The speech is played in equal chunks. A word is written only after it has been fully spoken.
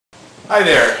Hi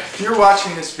there. If you're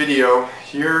watching this video,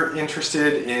 you're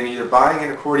interested in either buying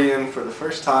an accordion for the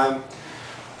first time,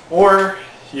 or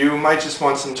you might just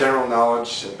want some general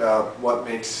knowledge about what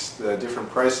makes the different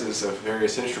prices of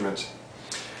various instruments.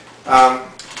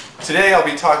 Today I'll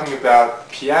be talking about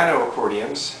piano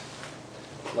accordions,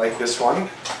 like this one.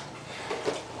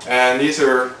 And these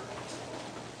are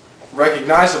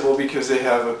recognizable because they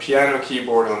have a piano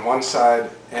keyboard on one side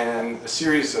and a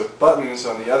series of buttons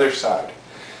on the other side.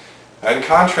 In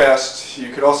contrast,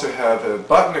 you could also have a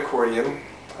button accordion,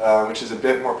 which is a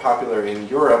bit more popular in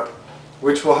Europe,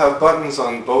 which will have buttons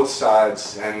on both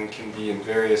sides and can be in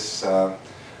various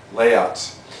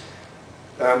layouts.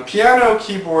 Piano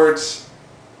keyboards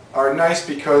are nice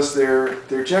because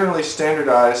they're generally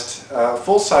standardized.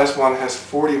 Full-size one has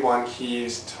 41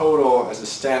 keys total as a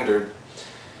standard,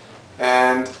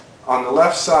 and on the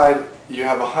left side you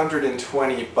have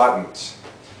 120 buttons.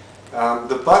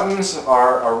 The buttons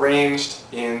are arranged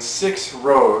in 6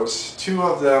 rows. 2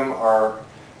 of them are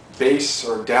bass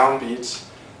or downbeats,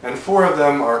 and 4 of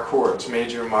them are chords,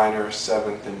 major, minor,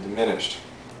 seventh, and diminished.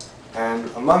 And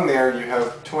among there you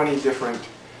have 20 different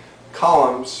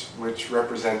columns which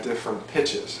represent different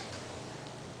pitches.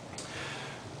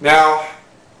 Now,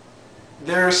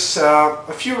 there's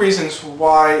a few reasons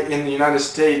why in the United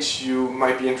States you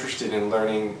might be interested in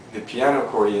learning the piano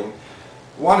accordion.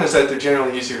 One is that they're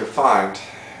generally easier to find,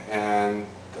 and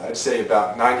I'd say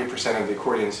about 90% of the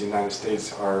accordions in the United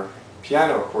States are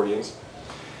piano accordions.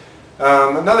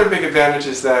 Another big advantage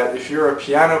is that if you're a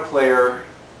piano player,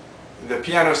 the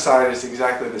piano side is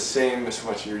exactly the same as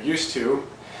what you're used to,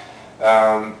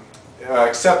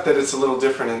 except that it's a little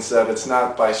different in that it's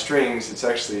not by strings, it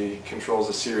actually controls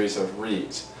a series of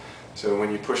reeds. So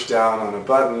when you push down on a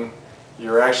button,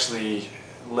 you're actually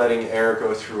letting air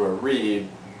go through a reed,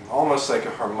 almost like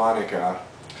a harmonica.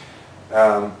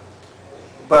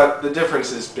 But the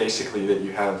difference is basically that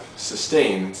you have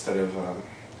sustain instead of,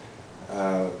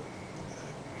 I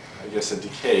guess, a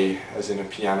decay as in a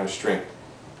piano string.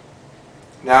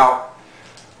 Now,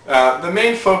 the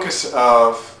main focus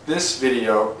of this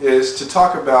video is to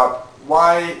talk about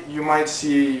why you might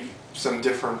see some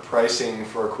different pricing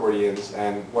for accordions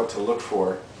and what to look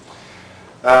for.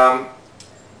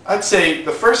 I'd say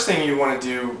the first thing you want to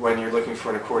do when you're looking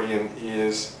for an accordion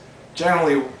is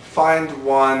generally find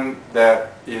one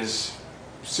that is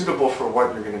suitable for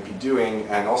what you're going to be doing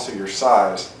and also your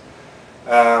size.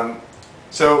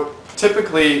 So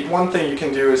typically one thing you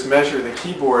can do is measure the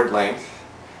keyboard length,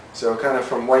 so kind of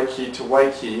from white key to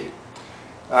white key.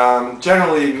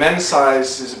 Generally men's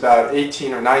size is about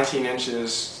 18 or 19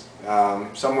 inches,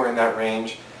 somewhere in that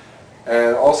range.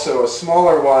 And also a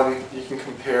smaller one you can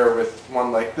compare with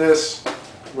one like this,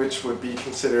 which would be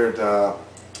considered a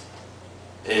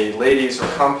ladies or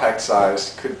compact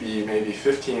size, could be maybe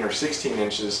 15 or 16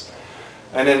 inches,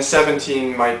 and then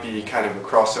 17 might be kind of a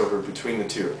crossover between the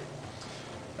two.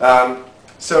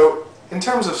 So in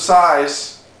terms of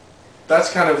size,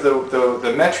 that's kind of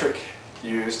the metric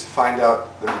used to find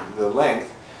out the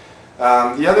length.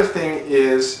 The other thing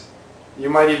is you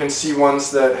might even see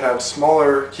ones that have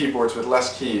smaller keyboards with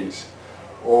less keys,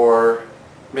 or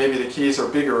maybe the keys are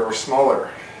bigger or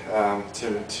smaller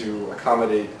to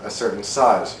accommodate a certain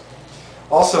size.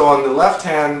 Also on the left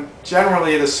hand,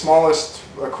 generally the smallest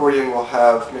accordion will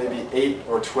have maybe 8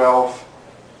 or 12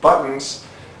 buttons.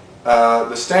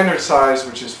 The standard size,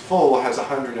 which is full, has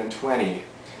 120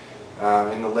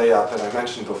 in the layout that I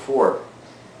mentioned before.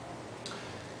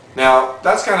 Now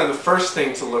that's kind of the first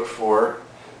thing to look for.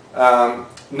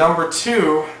 Number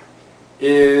 2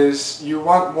 is you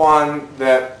want one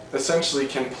that essentially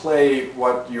can play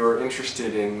what you're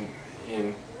interested in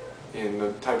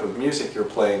the type of music you're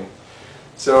playing.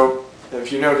 So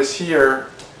if you notice here,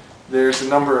 there's a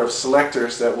number of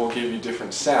selectors that will give you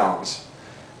different sounds.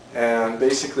 And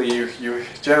basically you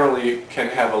generally can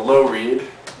have a low reed.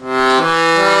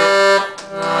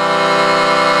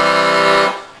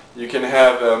 You can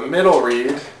have a middle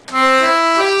reed,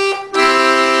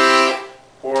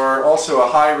 or also a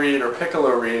high reed or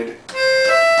piccolo reed.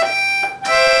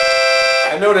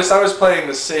 And notice I was playing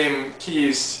the same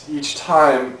keys each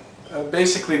time.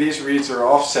 Basically these reeds are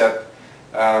offset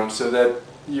so that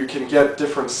you can get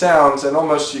different sounds, and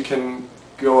almost you can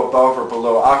go above or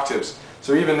below octaves.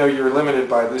 So even though you're limited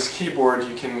by this keyboard,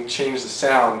 you can change the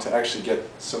sound to actually get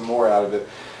some more out of it.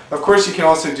 Of course you can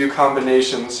also do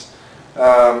combinations.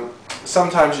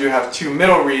 Sometimes you have 2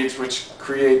 middle reeds which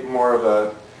create more of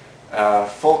a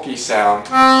folky sound,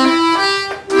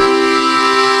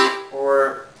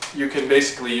 or you can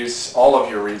basically use all of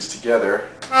your reeds together.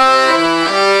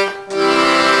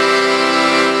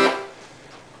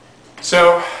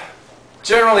 So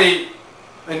generally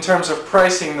in terms of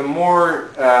pricing, the more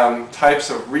types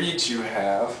of reeds you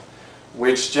have,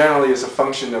 which generally is a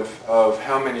function of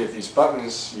how many of these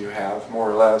buttons you have, more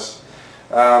or less.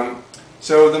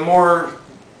 So the more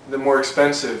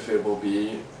expensive it will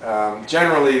be.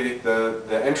 Generally,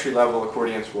 the entry-level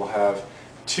accordions will have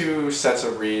 2 sets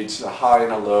of reeds, a high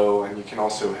and a low, and you can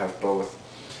also have both.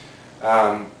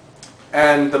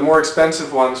 And the more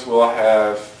expensive ones will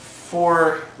have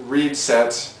 4 reed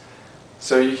sets,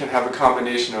 so you can have a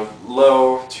combination of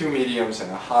low, 2 mediums,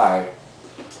 and a high.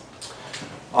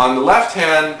 On the left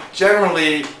hand,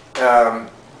 generally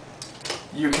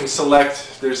you can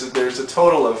select, there's a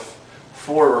total of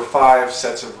 4 or 5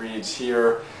 sets of reeds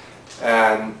here,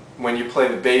 and when you play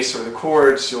the bass or the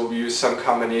chords, you'll use some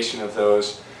combination of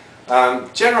those.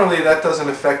 Generally, that doesn't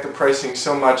affect the pricing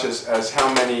so much as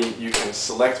how many you can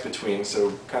select between,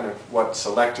 so kind of what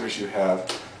selectors you have.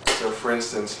 So for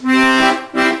instance,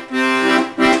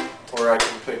 or I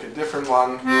can pick a different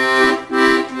one,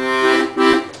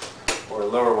 or a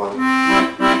lower one.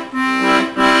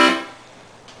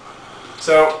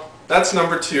 So that's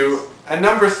number 2. And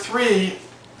number 3,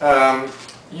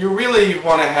 you really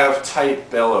want to have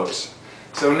tight bellows.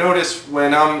 So notice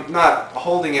when I'm not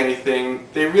holding anything,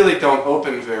 they really don't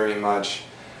open very much.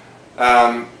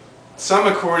 Some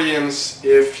accordions,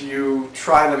 if you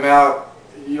try them out,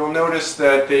 you'll notice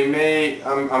that they may,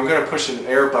 I'm going to push an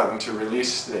air button to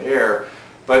release the air,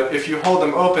 but if you hold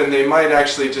them open, they might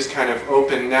actually just kind of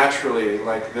open naturally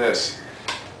like this.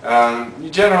 You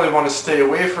generally want to stay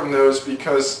away from those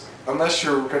because unless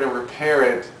you're going to repair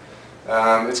it,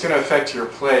 it's going to affect your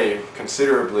play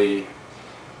considerably.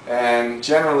 And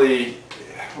generally,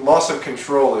 loss of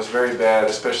control is very bad,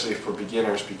 especially for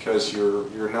beginners, because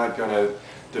you're not going to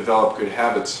develop good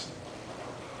habits.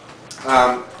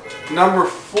 Number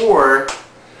 4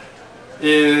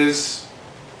 is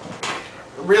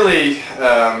really,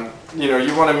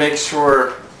 you want to make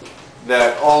sure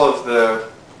that all of the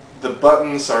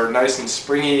buttons are nice and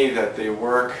springy, that they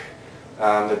work,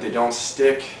 that they don't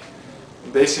stick.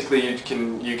 Basically, you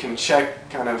can check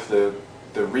kind of the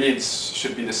reeds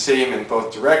should be the same in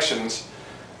both directions.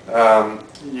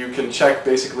 You can check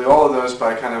basically all of those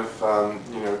by kind of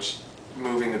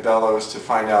moving the bellows to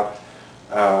find out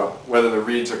whether the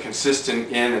reeds are consistent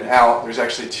in and out. There's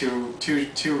actually two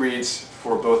reeds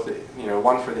for both,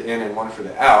 one for the in and one for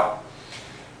the out,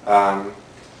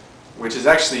 which is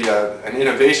actually an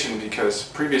innovation because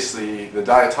previously the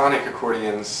diatonic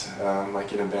accordions,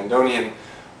 like in a bandoneon,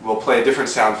 will play a different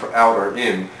sound for out or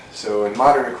in. So in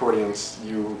modern accordions,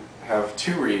 you have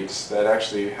 2 reeds that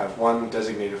actually have one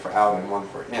designated for out and one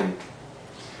for in.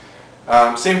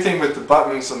 Same thing with the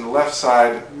buttons on the left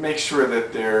side. Make sure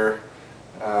that they're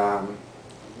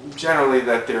generally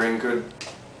that they're in good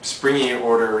springy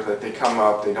order, that they come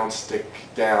up, they don't stick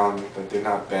down, that they're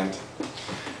not bent.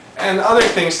 And other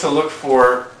things to look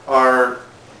for are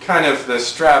kind of the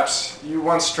straps. You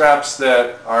want straps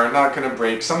that are not going to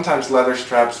break. Sometimes leather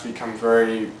straps become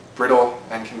very brittle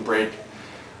and can break.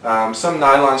 Some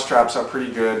nylon straps are pretty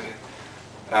good.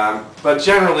 But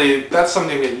generally, that's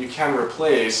something that you can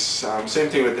replace. Same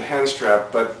thing with the hand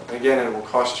strap, but again, it will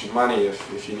cost you money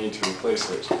if you need to replace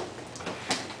those.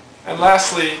 And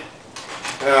lastly,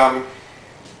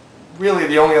 really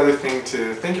the only other thing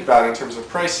to think about in terms of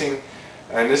pricing,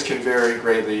 and this can vary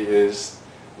greatly, is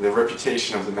the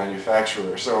reputation of the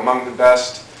manufacturer. So among the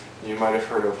best, you might have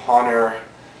heard of Honor,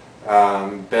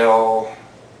 Bell,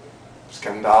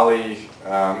 Scandali.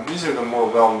 These are the more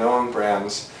well-known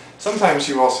brands. Sometimes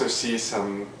you also see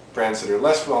some brands that are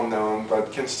less well-known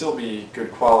but can still be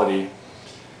good quality.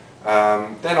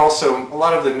 Then also, a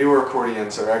lot of the newer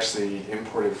accordions are actually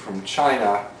imported from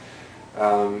China,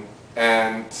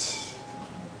 and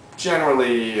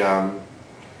generally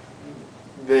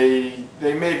they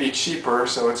may be cheaper,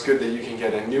 so it's good that you can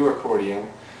get a new accordion,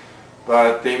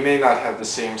 but they may not have the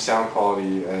same sound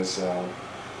quality as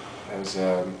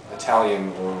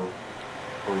Italian or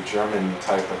German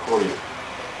type accordion.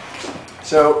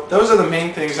 So those are the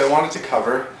main things I wanted to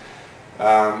cover.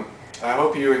 I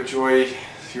hope you enjoy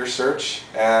your search,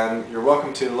 and you're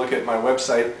welcome to look at my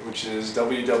website, which is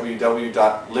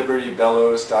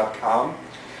www.libertybellows.com.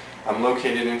 I'm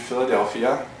located in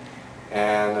Philadelphia,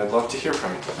 and I'd love to hear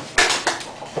from you.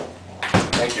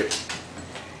 Thank you.